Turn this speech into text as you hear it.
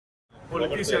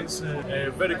Politicians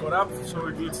very corrupt, so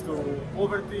it leads to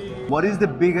poverty. What is the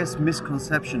biggest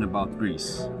misconception about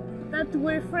Greece? That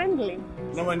we're friendly.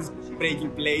 No one's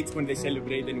breaking plates when they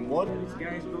celebrate anymore. These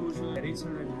guys goes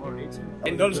richer and more richer.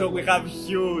 And also we have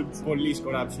huge police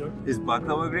corruption. Is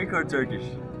baklava Greek or Turkish?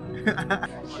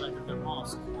 Like the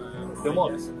mosque. The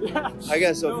mosque? Yeah. I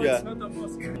guess so, No, yeah. it's not a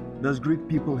mosque. Does Greek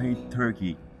people hate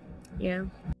Turkey? Yeah.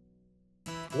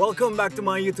 Welcome back to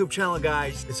my YouTube channel,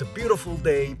 guys. It's a beautiful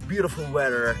day, beautiful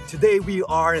weather. Today we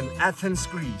are in Athens,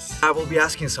 Greece. I will be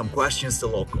asking some questions to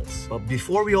locals. But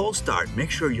before we all start, make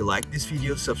sure you like this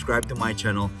video, subscribe to my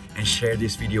channel, and share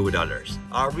this video with others.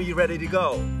 Are we ready to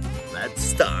go? Let's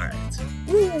start.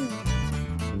 Woo!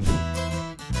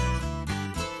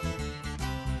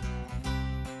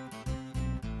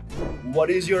 What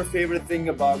is your favorite thing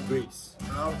about Greece?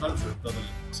 Our culture, totally.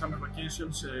 Summer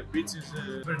vacations, beach is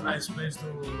a very nice place to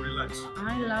relax.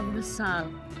 I love the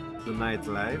sun. The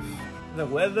nightlife? The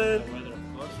weather, The weather,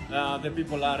 of course. the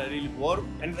people are really warm,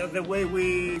 and the way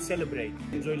we celebrate,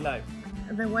 enjoy life.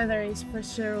 The weather is for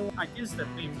sure. I guess the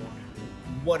people.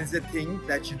 What is the thing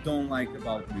that you don't like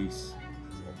about Greece?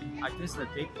 I guess the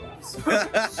people.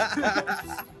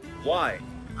 Why?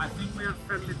 I think we are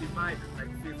fairly divided,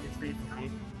 like 50-50.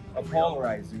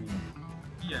 Polarized, you mean?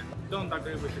 Yeah, don't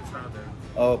agree with each other.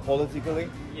 Oh, politically?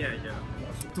 Yeah, yeah.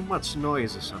 Too much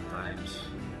noise sometimes.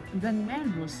 The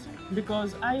nervous,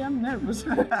 because I am nervous.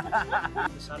 The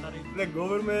salary, The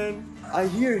government. I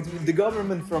hear the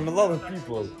government from a lot of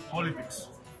people. politics.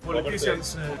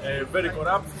 Politicians very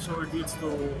corrupt, so it leads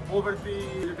to poverty.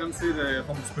 You can see the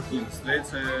homeless people in the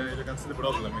streets. You can see the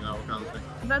problem in our country.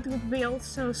 That would be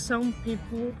also some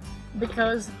people,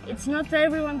 because it's not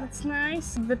everyone that's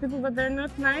nice. The people that are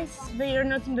not nice, they are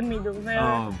not in the middle.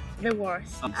 They're the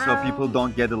worst. So people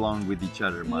don't get along with each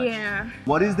other much. Yeah.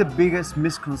 What is the biggest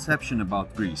misconception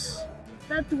about Greece?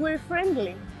 That we're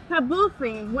friendly. Taboo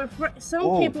thing.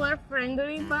 Some people are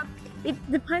friendly, but it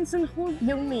depends on who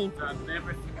you meet. And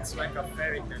everything is like a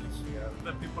fairy tale here.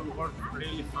 The people work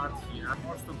really hard here.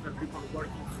 Most of the people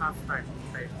working half-time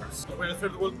papers. We're a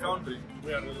third world country.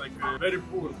 We are like very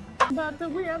poor. But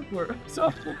we are poor,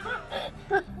 so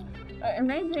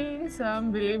maybe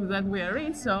some believe that we are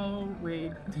rich, so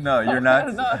we. No, you're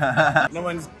not. No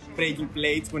one's breaking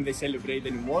plates when they celebrate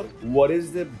anymore. What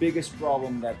is the biggest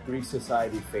problem that Greek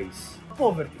society face?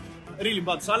 Poverty. Really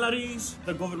bad salaries,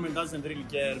 the government doesn't really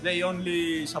care. They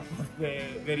only support the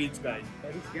rich guys. The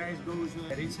rich guys goes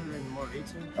richer and more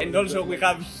richer. And also we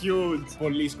have huge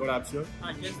police corruption.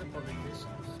 I guess the politicians.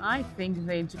 I think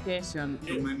the education.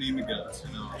 Too many immigrants,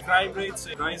 you know. Crime rates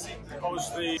rising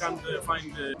because they can't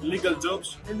find legal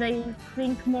jobs. They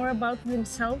think more about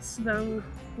themselves than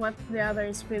what the other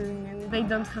is feeling, and they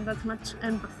don't have that much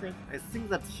empathy. I think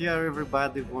that here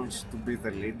everybody wants to be the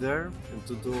leader and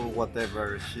to do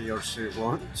whatever he or she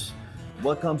wants.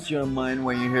 What comes to your mind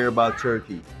when you hear about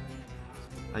Turkey?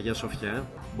 Αγία Σοφιά,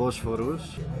 Bosphorus,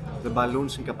 the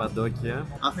balloons in Cappadocia.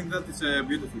 I think that it's a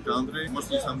beautiful country,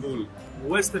 mostly Istanbul.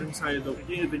 Western side of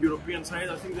the European side,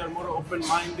 I think they're more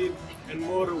open-minded and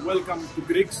more welcome to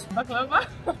Greeks. Baklava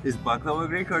Is baklava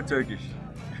Greek or Turkish?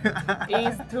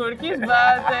 is Turkish,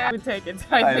 but we take it,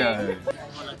 I think.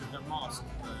 Like the mosque.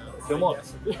 The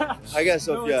mosque? Yeah. I guess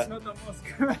so, No, yeah. it's not a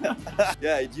mosque.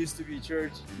 Yeah, it used to be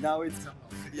church, now it's...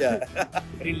 Yeah.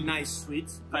 Really nice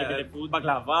sweets, food,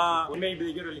 baklava,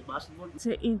 maybe the Euroleague basketball.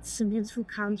 It's a beautiful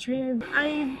country.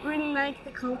 I really like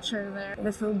the culture there,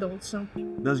 the food also.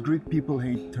 Does Greek people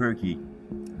hate Turkey?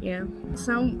 Yeah.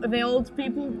 The old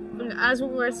people, as we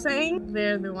were saying,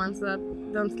 they're the ones that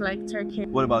don't like Turkey.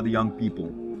 What about the young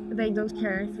people? They don't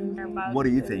care, I think, about What do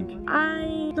you it. think?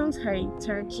 I don't hate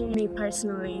Turkey, me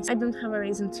personally. I don't have a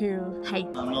reason to hate.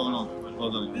 No,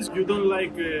 totally. You don't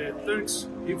like Turks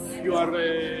if you are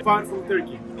far from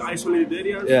Turkey, isolated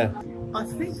areas. Yeah. I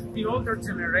think the older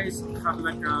generation have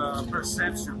like a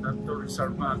perception that Turks are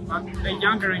bad, but the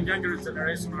younger and younger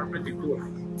generation are pretty cool.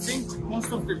 I think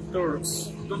most of the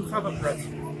Turks don't have a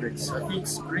preference. I think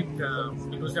it's Greek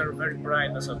because they are very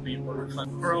bright as a people. Have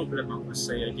a problem, I would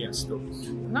say, against Turks.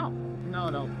 No.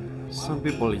 Some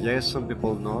people yes, some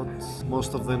people not.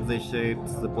 Most of them they hate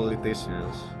the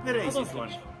politicians. The racist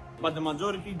one. But the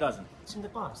majority doesn't. It's in the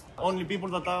past. Only people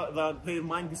that their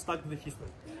mind is stuck to the history.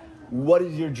 What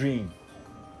is your dream?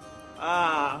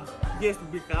 Yes, to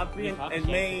be happy and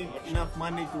make enough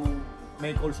money to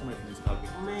make also my friends happy.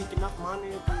 Make enough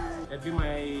money to give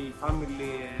my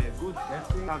family good,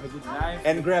 healthy, have a good life.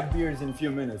 And grab beers in a few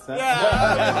minutes, huh?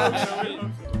 Yeah!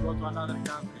 To go to another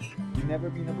country. You've never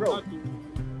been abroad?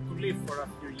 To live for a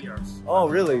few years. Oh,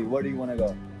 really? Where do you want to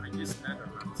go? I guess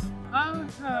Netherlands.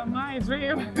 Oh, my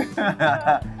dream.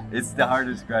 It's the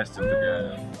hardest question, to be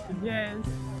honest. Yes.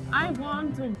 I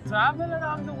want to travel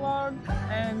around the world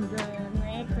and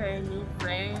make new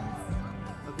friends.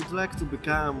 I would like to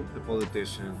become a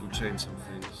politician to change some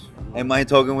things. Am I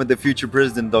talking with the future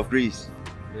president of Greece?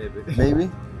 Maybe. Maybe?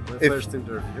 My If- first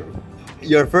interview.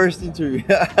 Your first interview.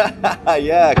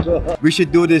 Yeah, cool. We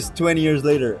should do this 20 years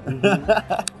later.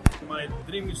 My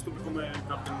dream is to become a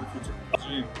captain in the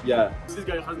future. Yeah. This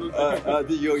guy has no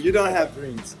You don't have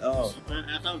dreams. Oh.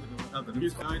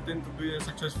 I tend to be a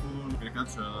successful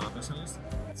agriculture specialist.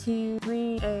 To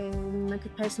be an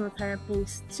occupational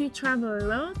therapist, to travel a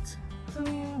lot, to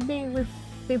be with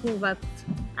people that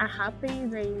are happy,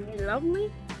 they love me.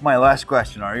 My last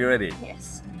question, are you ready?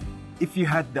 Yes. If you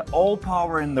had the all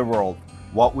power in the world,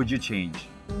 what would you change?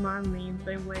 Money,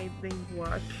 the way they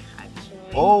work,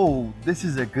 actually. Oh, this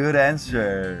is a good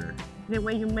answer. The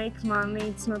way you make money,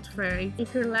 it's not fair.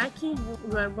 If you're lucky,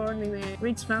 you are born in a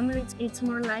rich family, it's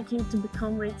more likely to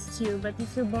become rich too. But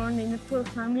if you're born in a poor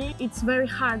family, it's very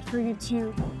hard for you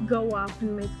to go up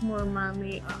and make more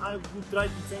money. I would try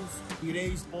to change,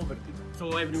 erase poverty,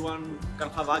 so everyone can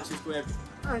have access to everything.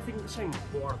 I think the same.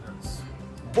 Borders.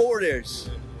 Borders.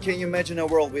 Can you imagine a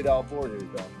world without borders,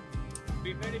 though?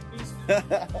 Be very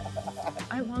peaceful.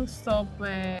 I won't stop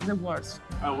the wars.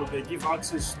 I would give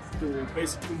access to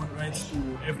basic human rights to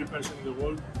every person in the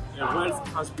world. Wealth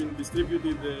has been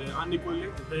distributed unequally.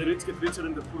 The rich get richer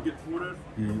and the poor get poorer.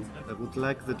 I would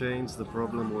like to change the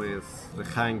problem with the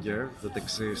hunger that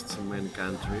exists in many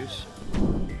countries.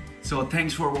 So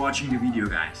thanks for watching the video,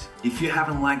 guys. If you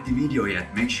haven't liked the video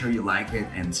yet, make sure you like it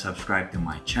and subscribe to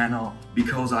my channel,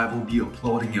 because I will be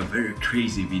uploading a very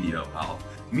crazy video about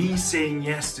me saying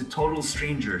yes to total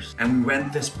strangers, and we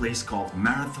went this place called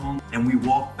Marathon and we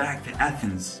walked back to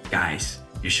Athens. Guys,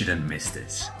 you shouldn't miss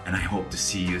this, and I hope to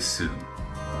see you soon.